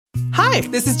Hi,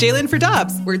 this is Jalen for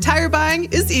Dobbs, where tire buying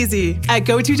is easy. At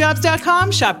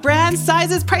GoToDobbs.com, shop brands,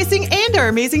 sizes, pricing, and our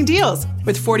amazing deals.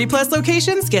 With 40-plus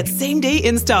locations, get same-day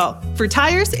install. For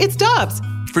tires, it's Dobbs.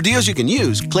 For deals you can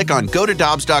use, click on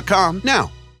GoToDobbs.com now.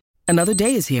 Another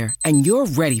day is here, and you're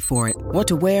ready for it. What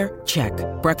to wear? Check.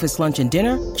 Breakfast, lunch, and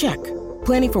dinner? Check.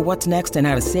 Planning for what's next and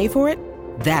how to save for it?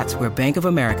 That's where Bank of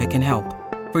America can help.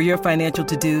 For your financial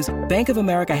to-dos, Bank of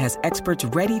America has experts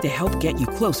ready to help get you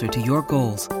closer to your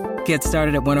goals. Get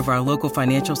started at one of our local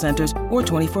financial centers or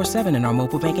 24/7 in our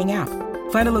mobile banking app.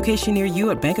 Find a location near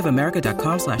you at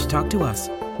bankofamerica.com/talktous.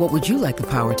 What would you like the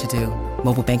power to do?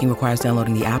 Mobile banking requires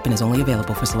downloading the app and is only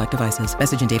available for select devices.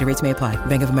 Message and data rates may apply.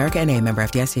 Bank of America N.A., member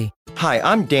FDIC. Hi,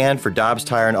 I'm Dan for Dobbs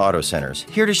Tire and Auto Centers,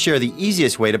 here to share the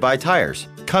easiest way to buy tires.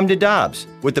 Come to Dobbs.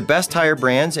 With the best tire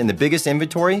brands and the biggest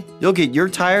inventory, you'll get your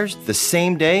tires the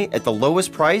same day at the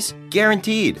lowest price,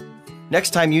 guaranteed.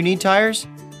 Next time you need tires,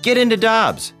 get into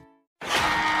Dobbs.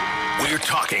 We're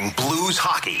talking Blues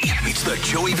hockey. It's the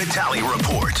Joey Vitale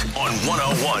Report on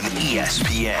 101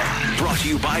 ESPN. Brought to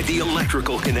you by The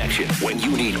Electrical Connection. When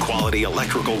you need quality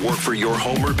electrical work for your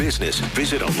home or business,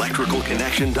 visit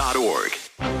electricalconnection.org.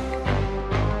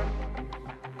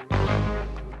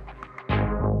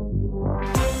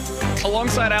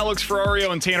 Alongside Alex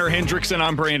Ferrario and Tanner Hendrickson,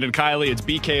 I'm Brandon Kiley. It's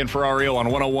BK and Ferrario on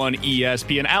 101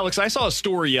 ESPN. Alex, I saw a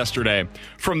story yesterday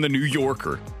from the New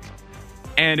Yorker,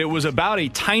 and it was about a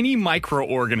tiny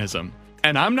microorganism.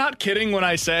 And I'm not kidding when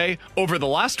I say, over the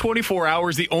last 24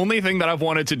 hours, the only thing that I've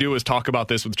wanted to do is talk about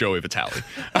this with Joey Vitale.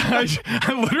 I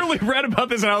literally read about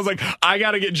this, and I was like, I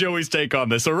got to get Joey's take on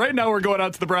this. So right now, we're going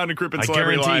out to the Brown and Crouppen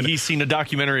Celebrity Line. I guarantee he's seen a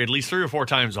documentary at least 3 or 4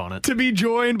 times on it. To be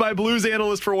joined by Blues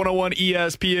analyst for 101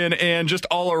 ESPN and just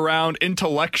all-around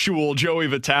intellectual Joey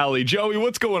Vitale. Joey,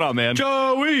 what's going on, man?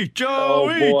 Joey!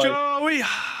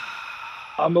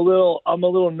 I'm a little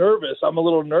nervous. I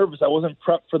wasn't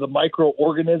prepped for the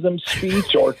microorganism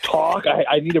speech or talk.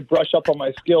 I need to brush up on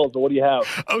my skills. What do you have?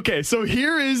 Okay, so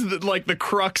here is the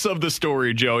crux of the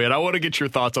story, Joey, and I want to get your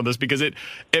thoughts on this because it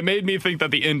made me think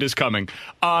that the end is coming.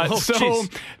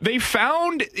 They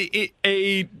found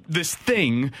a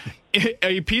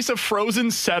piece of frozen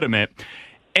sediment,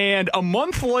 and a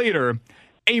month later,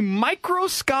 a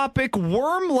microscopic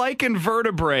worm-like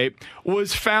invertebrate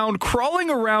was found crawling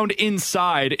around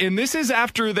inside, and this is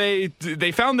after they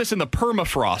found this in the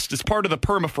permafrost. It's part of the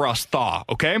permafrost thaw,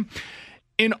 okay?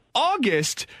 In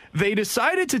August, they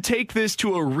decided to take this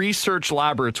to a research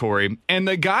laboratory, and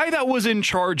the guy that was in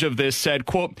charge of this said,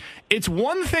 quote, "It's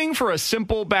one thing for a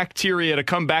simple bacteria to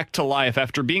come back to life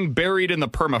after being buried in the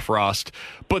permafrost,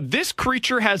 but this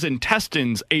creature has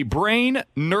intestines, a brain,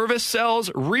 nervous cells,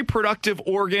 reproductive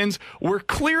organs. We're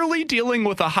clearly dealing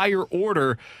with a higher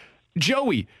order."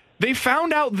 Joey, they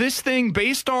found out this thing,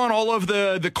 based on all of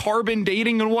the carbon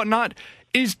dating and whatnot,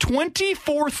 is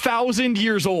 24,000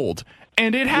 years old.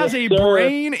 And it has a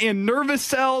brain and nervous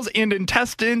cells and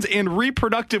intestines and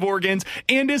reproductive organs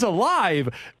and is alive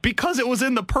because it was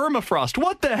in the permafrost.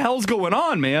 What the hell's going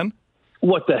on, man?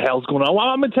 What the hell's going on? Well,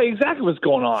 I'm going to tell you exactly what's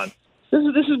going on.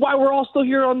 This is why we're all still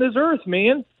here on this earth,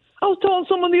 man. I was telling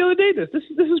someone the other day this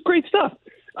is great stuff.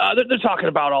 They're talking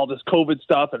about all this COVID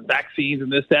stuff and vaccines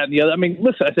and this, that, and the other. I mean,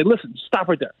 listen. I said, listen, stop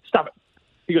right there. Stop it.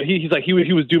 He's like, he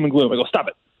was doom and gloom. I go, stop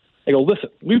it. I go, listen,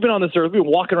 we've been on this earth, we've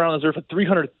been walking around this earth for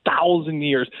 300,000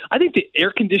 years. I think the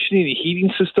air conditioning, the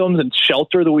heating systems, and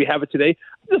shelter that we have it today,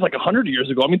 this is like 100 years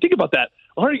ago. I mean, think about that.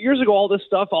 100 years ago, all this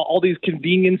stuff, all these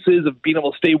conveniences of being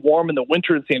able to stay warm in the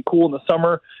winter and staying cool in the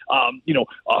summer,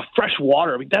 fresh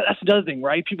water. I mean, that's another thing,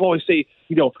 right? People always say,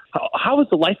 how has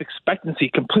the life expectancy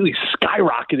completely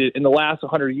skyrocketed in the last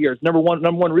 100 years? Number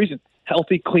one reason,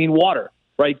 healthy, clean water.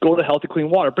 Right, go to healthy, clean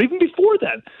water. But even before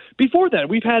then,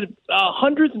 we've had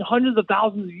hundreds and hundreds of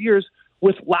thousands of years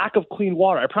with lack of clean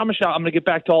water. I promise you, I'm going to get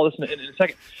back to all this in a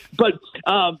second. But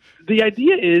the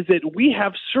idea is that we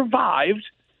have survived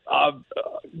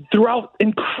throughout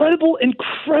incredible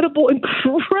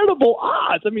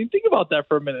odds. I mean, think about that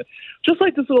for a minute. Just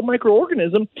like this little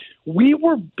microorganism, we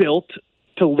were built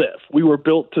to live. We were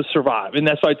built to survive. And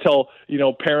that's why I tell,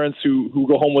 parents who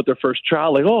go home with their first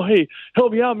child, like, oh, hey,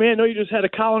 help me out, man. I know you just had a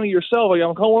colony yourself. Like,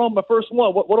 I'm going on my first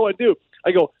one. What do I do?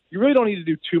 I go, you really don't need to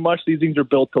do too much. These things are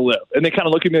built to live. And they kind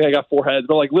of look at me like I got 4 heads.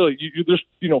 They're like, literally, you just,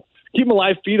 keep them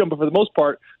alive, feed them. But for the most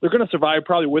part, they're going to survive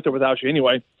probably with or without you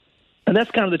anyway. And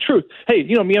that's kind of the truth. Hey,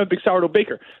 me, I'm a big sourdough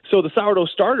baker. So the sourdough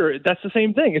starter, that's the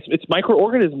same thing. It's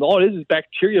microorganisms. All it is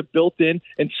bacteria built in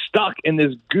and stuck in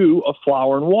this goo of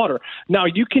flour and water. Now,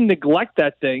 you can neglect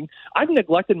that thing. I've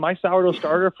neglected my sourdough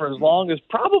starter for as long as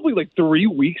probably like 3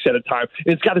 weeks at a time.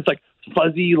 And it's got this like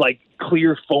fuzzy, like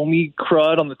clear foamy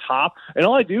crud on the top. And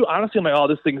all I do, honestly, I'm like, oh,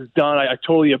 this thing's done. I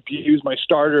totally abused my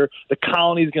starter. The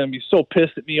colony's going to be so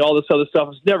pissed at me, all this other stuff.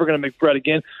 It's never going to make bread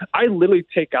again. I literally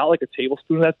take out like a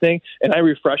tablespoon of that thing and I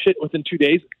refresh it within 2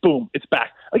 days. Boom, it's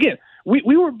back. Again,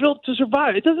 we were built to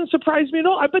survive. It doesn't surprise me at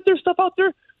all. I bet there's stuff out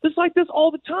there that's like this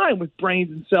all the time with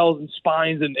brains and cells and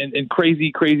spines and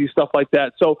crazy stuff like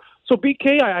that. So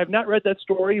BK, I have not read that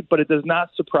story, but it does not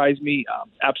surprise me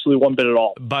absolutely one bit at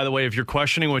all. By the way, if you're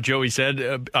questioning what Joey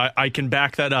said, I can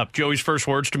back that up. Joey's first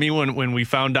words to me when we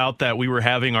found out that we were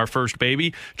having our first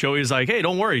baby, Joey was like, hey,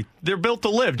 don't worry. They're built to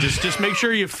live. Just make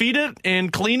sure you feed it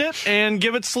and clean it and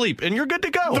give it sleep, and you're good to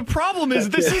go. The problem is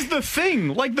this is the thing.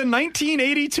 Like the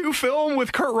 1982 film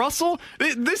with Kurt Russell,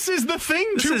 this is the thing.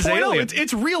 This is 2.0. Alien.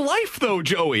 It's real life, though,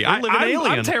 Joey.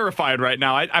 I'm terrified right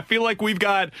now. I feel like we've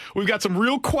got some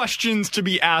real questions to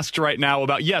be asked right now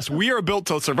about, yes, we are built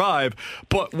to survive,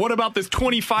 but what about this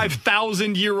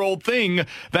 25,000-year-old thing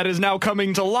that is now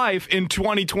coming to life in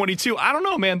 2022? I don't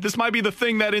know, man. This might be the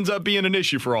thing that ends up being an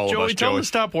issue for all of us, Joey, tell him to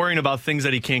stop worrying about things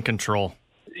that he can't control.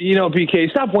 You know,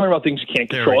 BK, stop worrying about things you can't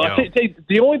control.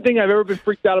 The only thing I've ever been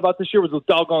freaked out about this year was those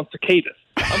doggone cicadas.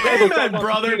 Amen,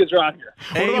 brother. Cicadas are out here.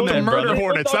 What about the murder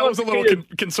hornets? That was a little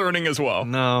concerning as well.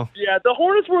 No. Yeah, the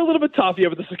hornets were a little bit tough,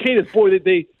 but the cicadas, boy,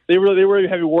 they were a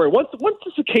heavy worry. Once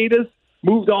the cicadas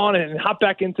moved on and hopped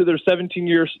back into their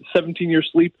 17-year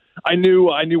sleep, I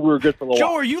knew we were good for a little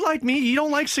while. Joe, are you like me? You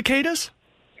don't like cicadas?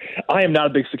 I am not a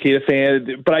big cicada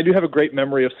fan, but I do have a great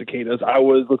memory of cicadas. I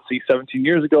was, 17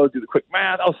 years ago, do the quick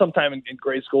math. I was sometime in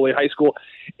grade school, late high school,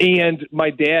 and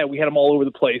my dad, we had them all over the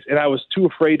place, and I was too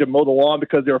afraid to mow the lawn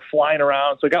because they were flying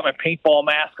around. So I got my paintball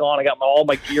mask on, I got all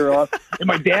my gear on, and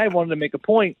my dad wanted to make a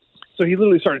point. So he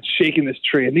literally started shaking this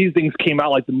tree, and these things came out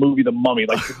like the movie The Mummy,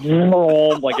 like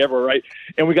like ever, right?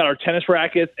 And we got our tennis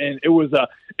rackets, and it was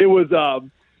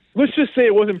let's just say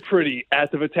it wasn't pretty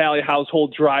at the Vitale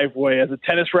household driveway as the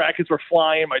tennis rackets were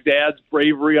flying, my dad's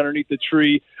bravery underneath the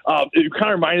tree. It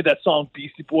kind of reminded that song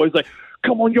Beastie Boys, like,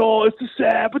 come on, y'all, it's the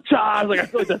sabotage. Like, I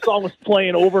feel like that song was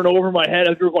playing over and over in my head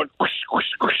as we were going, whoosh, whoosh,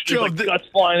 whoosh, Joe, like guts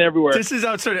flying everywhere. This is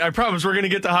outstanding. I promise we're going to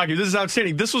get to hockey. This is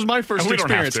outstanding. This was my first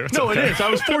experience. It is. I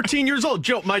was 14 years old.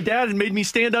 Joe, my dad had made me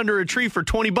stand under a tree for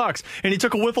 $20, and he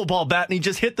took a wiffle ball bat and he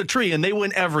just hit the tree, and they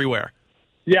went everywhere.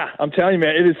 Yeah, I'm telling you,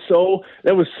 man,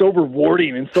 that was so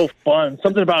rewarding and so fun.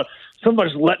 Something about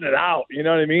just letting it out, you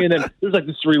know what I mean? And then there's like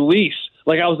this release.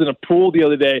 Like I was in a pool the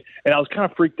other day, and I was kind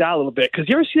of freaked out a little bit. Because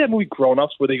you ever see that movie Grown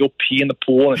Ups where they go pee in the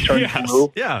pool and it turns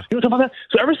blue? Yeah. You know what I'm talking about?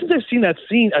 So ever since I've seen that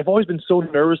scene, I've always been so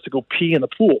nervous to go pee in the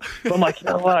pool. So I'm like, you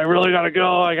know what? I really got to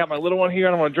go. I got my little one here,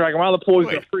 and I'm going to drag him out of the pool. He's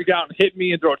going to freak out and hit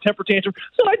me and throw a temper tantrum.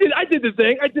 So I did the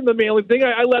thing. I did the manly thing.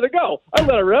 I let it go. I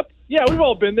let it rip. Yeah, we've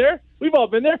all been there.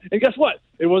 And guess what?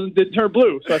 It didn't turn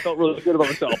blue, so I felt really good about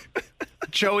myself.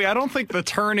 Joey, I don't think the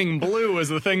turning blue is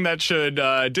the thing that should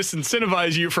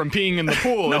disincentivize you from peeing in the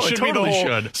pool. No, it should totally be the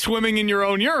whole should. Swimming in your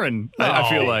own urine, I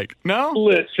feel like. No?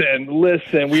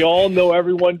 Listen. We all know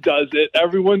everyone does it.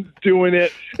 Everyone's doing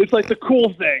it. It's like the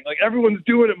cool thing. Like, everyone's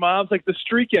doing it, Mom. It's like the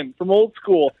streaking from old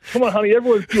school. Come on, honey.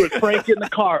 Everyone's doing it. Frank, get in the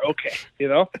car. Okay, you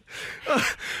know?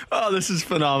 Oh, this is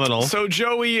phenomenal. So,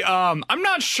 Joey, I'm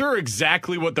not sure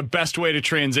exactly what the best way to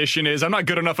transition is. I'm not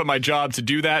good enough at my job to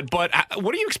do that. But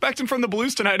what are you expecting from the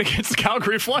Blues tonight against the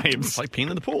Calgary Flames? It's like peeing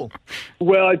in the pool.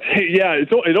 Well,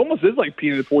 it almost is like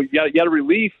peeing in the pool. You got a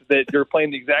relief that you're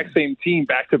playing the exact same team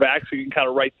back-to-back, so you can kind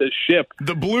of right this ship.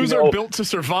 The Blues are built to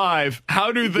survive.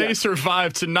 How do they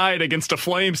survive tonight against a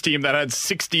Flames team that had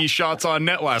 60 shots on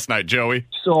net last night, Joey?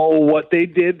 So what they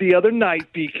did the other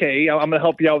night, BK, I'm going to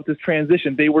help you out with this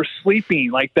transition. They were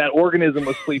sleeping like that organism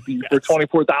was sleeping for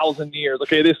 24,000 years.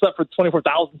 Okay, they slept for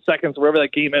 24,000 seconds, wherever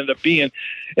that game ended up being,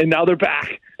 and now they're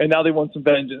back, and now they want some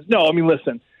vengeance. No, I mean,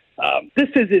 listen. This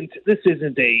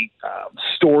isn't a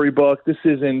storybook. This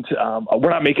isn't. We're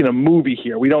not making a movie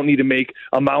here. We don't need to make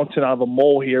a mountain out of a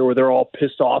mole here, where they're all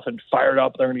pissed off and fired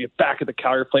up. They're going to get back at the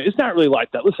Calgary Flames. It's not really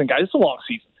like that. Listen, guys, it's a long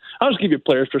season. I'll just give you a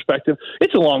player's perspective.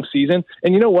 It's a long season,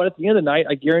 and you know what? At the end of the night,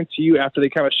 I guarantee you, after they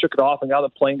kind of shook it off and now the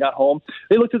plane got home,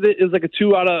 they looked at it as like a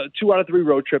 2 out of 3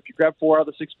 road trip. You grab 4 out of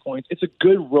the 6 points. It's a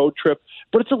good road trip,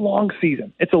 but it's a long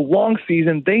season. It's a long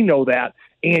season. They know that.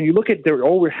 And you look at they're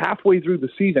over halfway through the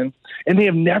season, and they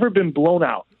have never been blown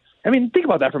out. I mean, think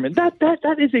about that for a minute.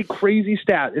 That is a crazy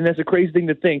stat, and that's a crazy thing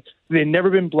to think. They've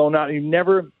never been blown out, and you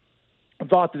never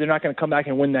thought that they're not going to come back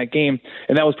and win that game,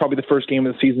 and that was probably the first game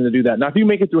of the season to do that. Now, if you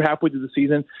make it through halfway through the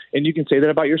season and you can say that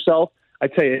about yourself, I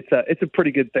tell you, it's a pretty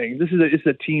good thing. This is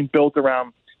a team built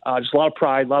around just a lot of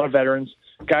pride, a lot of veterans.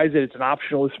 guys that it's an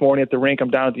optional this morning at the rink. I'm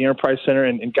down at the Enterprise Center,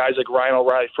 and guys like Ryan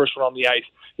O'Reilly, first one on the ice,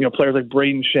 players like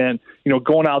Braden Shen,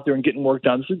 going out there and getting work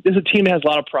done. This is a team that has a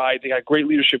lot of pride. They got a great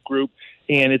leadership group,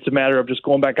 and it's a matter of just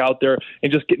going back out there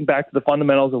and just getting back to the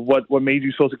fundamentals of what made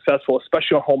you so successful,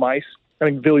 especially on home ice. I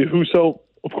think Ville Husso,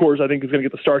 of course, I think is going to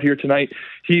get the start here tonight.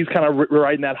 He's kind of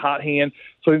riding that hot hand,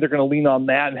 so I think they're going to lean on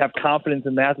that and have confidence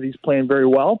in that he's playing very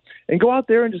well, and go out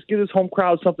there and just give his home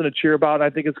crowd something to cheer about. And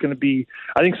I think it's going to be,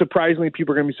 surprisingly,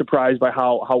 people are going to be surprised by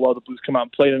how well the Blues come out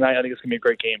and play tonight. I think it's going to be a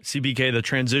great game. CBK, the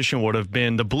transition would have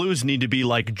been the Blues need to be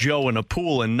like Joe in a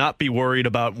pool and not be worried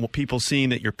about people seeing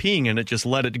that you're peeing in it. Just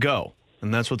let it go.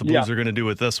 And that's what the Blues are going to do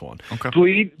with this one. Okay.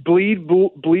 Bleed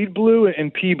blue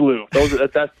and pee blue.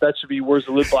 That should be words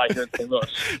to live by here in St.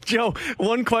 Louis. Joe,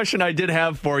 one question I did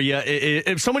have for you.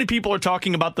 If so many people are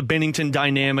talking about the Binnington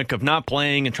dynamic of not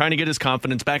playing and trying to get his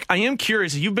confidence back, I am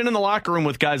curious. You've been in the locker room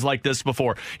with guys like this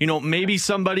before. Maybe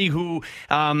somebody who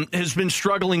has been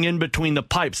struggling in between the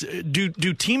pipes. Do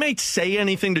teammates say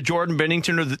anything to Jordan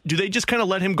Binnington, or do they just kind of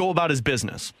let him go about his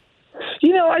business?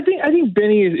 I think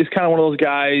Benny is kind of one of those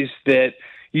guys that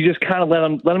you just kind of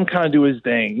let him kind of do his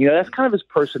thing. That's kind of his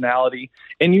personality,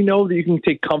 and that you can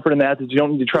take comfort in that you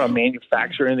don't need to try to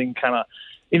manufacture anything kind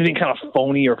of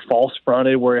phony or false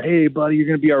fronted. Where, hey, buddy, you're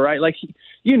going to be all right. Like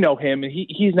him, and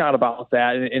he's not about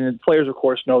that, and the players, of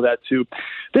course, know that too.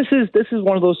 This is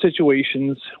one of those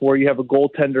situations where you have a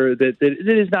goaltender that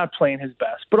is not playing his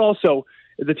best, but also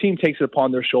the team takes it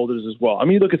upon their shoulders as well. I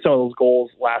mean, you look at some of those goals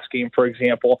last game, for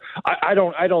example. I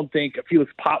don't think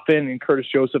Felix Potvin and Curtis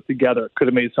Joseph together could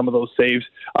have made some of those saves,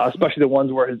 especially the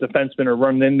ones where his defensemen are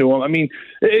running into him. I mean,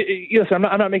 I'm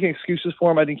not making excuses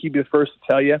for him. I think he'd be the first to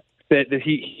tell you that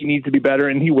he needs to be better,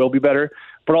 and he will be better.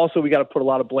 But also, we got to put a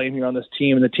lot of blame here on this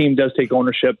team, and the team does take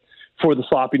ownership for the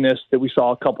sloppiness that we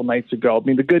saw a couple nights ago. I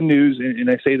mean, the good news, and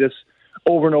I say this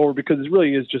over and over because it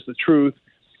really is just the truth,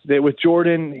 that with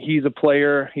Jordan, he's a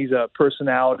player, he's a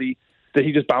personality, that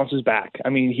he just bounces back. I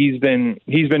mean, he's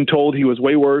been told he was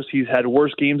way worse. He's had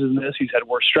worse games than this. He's had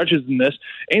worse stretches than this.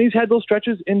 And he's had those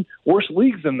stretches in worse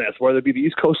leagues than this, whether it be the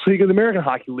East Coast League or the American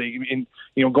Hockey League. I mean,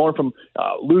 going from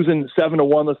losing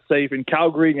 7-1, let's say, in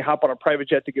Calgary, and you hop on a private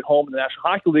jet to get home in the National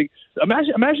Hockey League.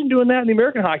 Imagine doing that in the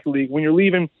American Hockey League when you're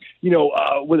leaving,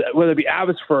 whether it be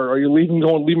Abbotsford or you're leaving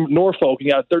Norfolk, and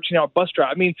you got a 13-hour bus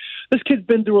drive. I mean, this kid's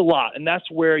been through a lot, and that's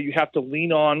where you have to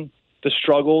lean on the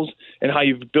struggles and how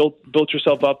you've built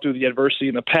yourself up through the adversity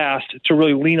in the past to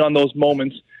really lean on those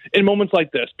moments in moments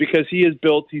like this, because he's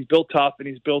built tough, and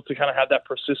he's built to kind of have that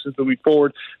persistence moving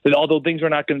forward, that although things are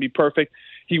not going to be perfect,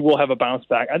 he will have a bounce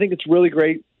back. I think it's really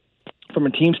great from a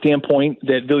team standpoint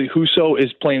that Ville Husso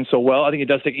is playing so well. I think it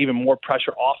does take even more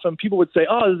pressure off him. People would say,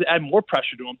 oh, does it add more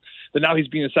pressure to him that now he's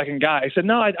being a second guy? I said,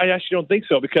 no, I actually don't think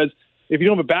so, because if you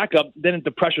don't have a backup, then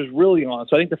the pressure's really on.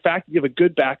 So I think the fact that you have a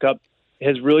good backup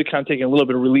has really kind of taken a little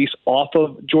bit of release off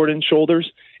of Jordan's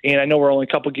shoulders. And I know we're only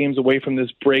a couple games away from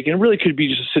this break, and it really could be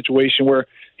just a situation where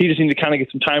he just needs to kind of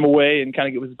get some time away and kind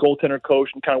of get with his goaltender coach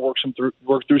and kind of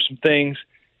work through some things.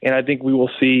 And I think we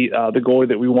will see the goalie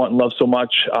that we want and love so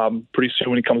much pretty soon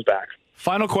when he comes back.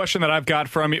 Final question that I've got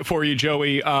for you,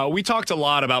 Joey. We talked a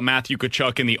lot about Matthew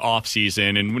Tkachuk in the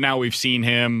offseason, and now we've seen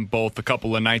him both a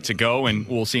couple of nights ago, and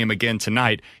we'll see him again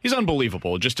tonight. He's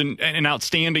unbelievable. Just an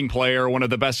outstanding player, one of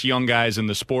the best young guys in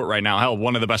the sport right now. Hell,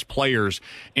 one of the best players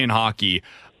in hockey.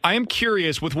 I am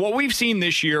curious, with what we've seen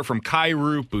this year from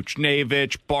Kyrou,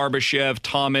 Buchnevich, Barbashev,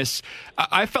 Thomas,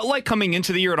 I felt like coming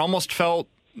into the year, it almost felt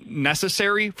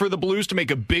necessary for the Blues to make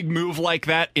a big move like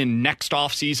that in next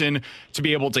offseason to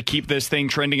be able to keep this thing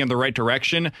trending in the right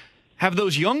direction. Have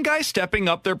those young guys stepping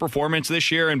up their performance this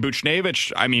year, and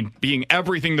Buchnevich, I mean, being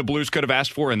everything the Blues could have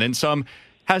asked for and then some,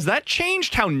 has that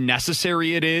changed how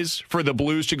necessary it is for the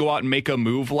Blues to go out and make a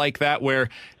move like that, where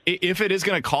if it is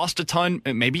going to cost a ton,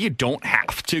 maybe you don't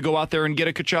have to go out there and get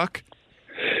a Tkachuk?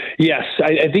 Yes,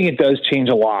 I think it does change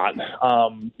a lot.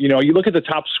 You look at the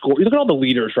top score, you look at all the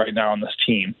leaders right now on this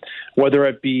team, whether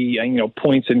it be,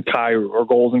 points in Kyrou or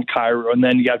goals in Kyrou, and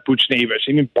then you got Buchnevich,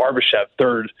 even Barbashev,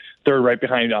 third right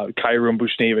behind Kyrou and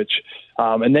Buchnevich.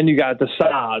 And then you got the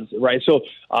Sads, right? So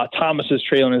Thomas is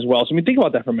trailing as well. So, think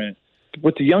about that for a minute.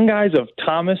 With the young guys of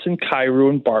Thomas and Kyrou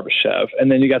and Barbashev,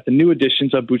 and then you got the new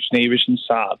additions of Buchnevich and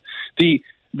Saad.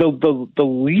 The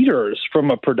leaders from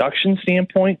a production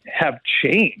standpoint have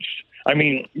changed. I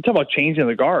mean, you talk about changing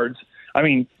the guards. I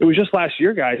mean, it was just last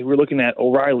year, guys. We were looking at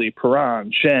O'Reilly,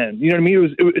 Perron, Shen. You know what I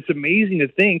mean? It's amazing to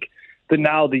think that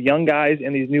now the young guys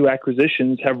and these new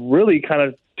acquisitions have really kind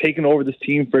of taken over this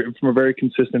team from a very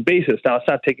consistent basis. Now, it's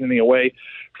not taking anything away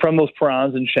from those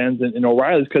Perrons and Shens and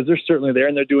O'Reillys, because they're certainly there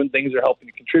and they're doing things. They're helping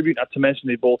to contribute. Not to mention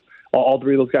all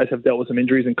three of those guys have dealt with some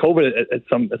injuries and COVID at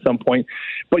some point.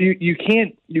 But you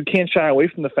can't shy away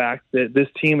from the fact that this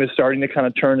team is starting to kind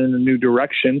of turn in a new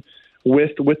direction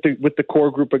with the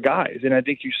core group of guys. And I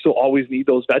think you still always need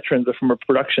those veterans, but from a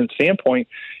production standpoint,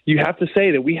 you have to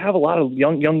say that we have a lot of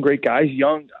young great guys,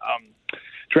 young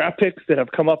draft picks that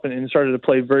have come up and started to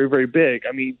play very, very big.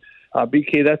 I mean,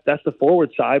 BK, that's the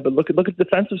forward side, but look at the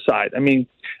defensive side. I mean,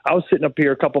 I was sitting up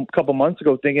here a couple months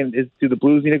ago thinking, do the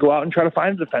Blues need to go out and try to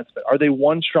find a defenseman? Are they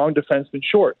one strong defenseman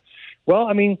short? Well,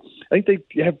 I mean, I think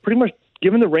they have pretty much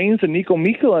given the reins to Nico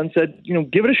Mikkola and said,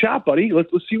 give it a shot, buddy. Let's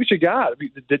see what you got. I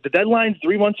mean, the deadline's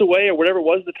 3 months away or whatever it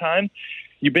was at the time.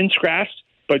 You've been scratched,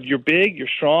 but you're big, you're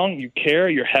strong, you care,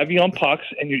 you're heavy on pucks,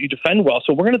 and you defend well.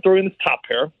 So we're going to throw in this top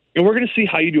pair, and we're going to see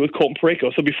how you do with Colton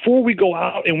Parayko. So before we go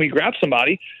out and we grab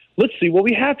somebody, let's see what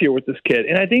we have here with this kid.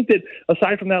 And I think that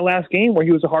aside from that last game where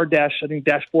he was a hard dash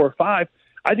 4 or 5,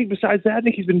 I think besides that, I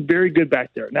think he's been very good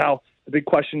back there. Now, the big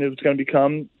question is going to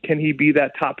become, can he be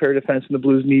that top pair defense in the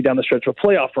Blues need down the stretch of a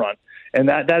playoff run? And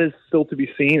that is still to be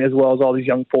seen, as well as all these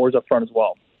young forwards up front as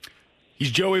well. He's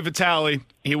Joey Vitale.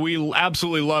 We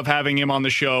absolutely love having him on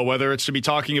the show, whether it's to be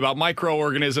talking about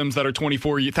microorganisms that are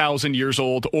 24,000 years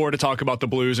old or to talk about the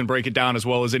Blues and break it down as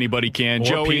well as anybody can. Or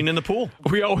Joey, peeing in the pool.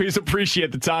 We always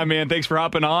appreciate the time, man. Thanks for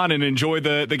hopping on and enjoy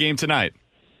the game tonight.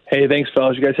 Hey, thanks,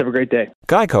 fellas. You guys have a great day.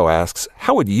 Geico asks,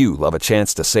 how would you love a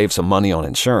chance to save some money on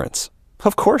insurance?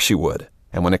 Of course you would.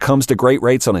 And when it comes to great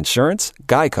rates on insurance,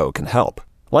 Geico can help.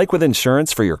 Like with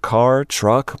insurance for your car,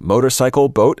 truck, motorcycle,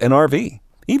 boat, and RV.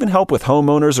 Even help with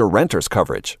homeowners or renters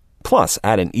coverage. Plus,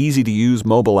 add an easy-to-use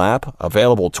mobile app,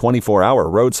 available 24-hour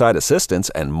roadside assistance,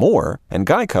 and more, and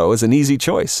Geico is an easy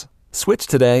choice. Switch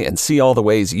today and see all the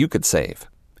ways you could save.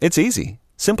 It's easy.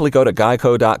 Simply go to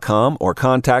geico.com or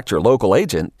contact your local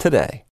agent today.